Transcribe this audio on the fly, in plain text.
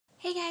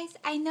guys,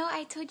 I know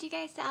I told you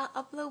guys that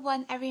I'll upload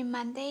one every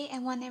Monday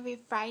and one every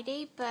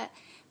Friday, but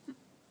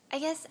I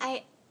guess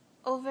I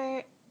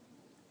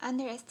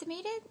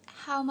underestimated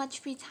how much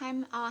free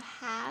time I'll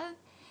have.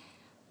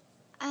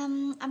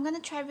 I'm gonna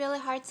try really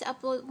hard to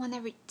upload one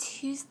every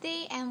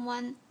Tuesday and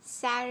one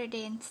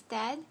Saturday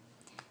instead,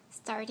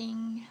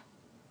 starting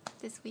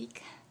this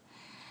week.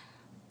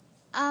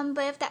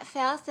 But if that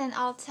fails, then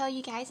I'll tell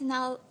you guys and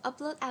I'll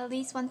upload at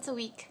least once a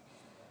week.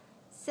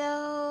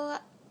 So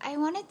I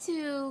wanted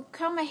to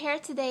curl my hair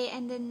today,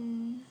 and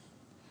then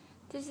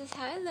this is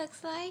how it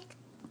looks like.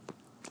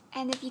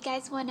 And if you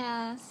guys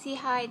wanna see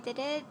how I did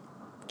it,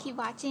 keep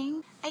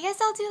watching. I guess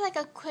I'll do like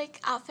a quick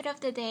outfit of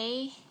the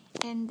day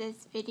in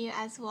this video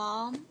as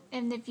well.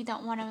 And if you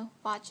don't want to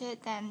watch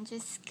it, then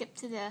just skip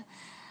to the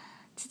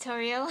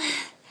tutorial.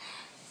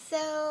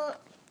 So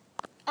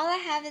all I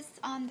have is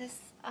on this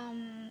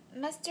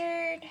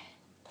mustard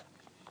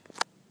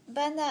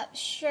button-up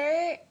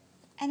shirt,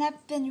 and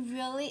I've been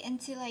really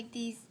into like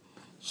these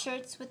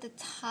shirts with the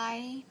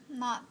tie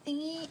knot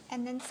thingy,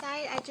 and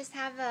inside I just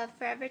have a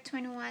Forever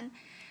 21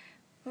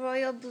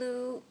 royal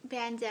blue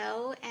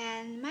bandeau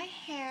and my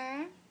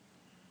hair,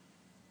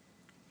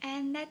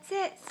 and that's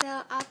it.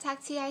 So I'll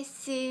talk to you guys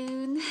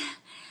soon.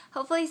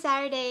 Hopefully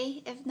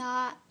Saturday. If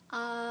not,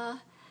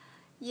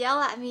 yell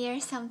at me or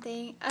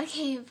something.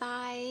 Okay,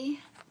 bye.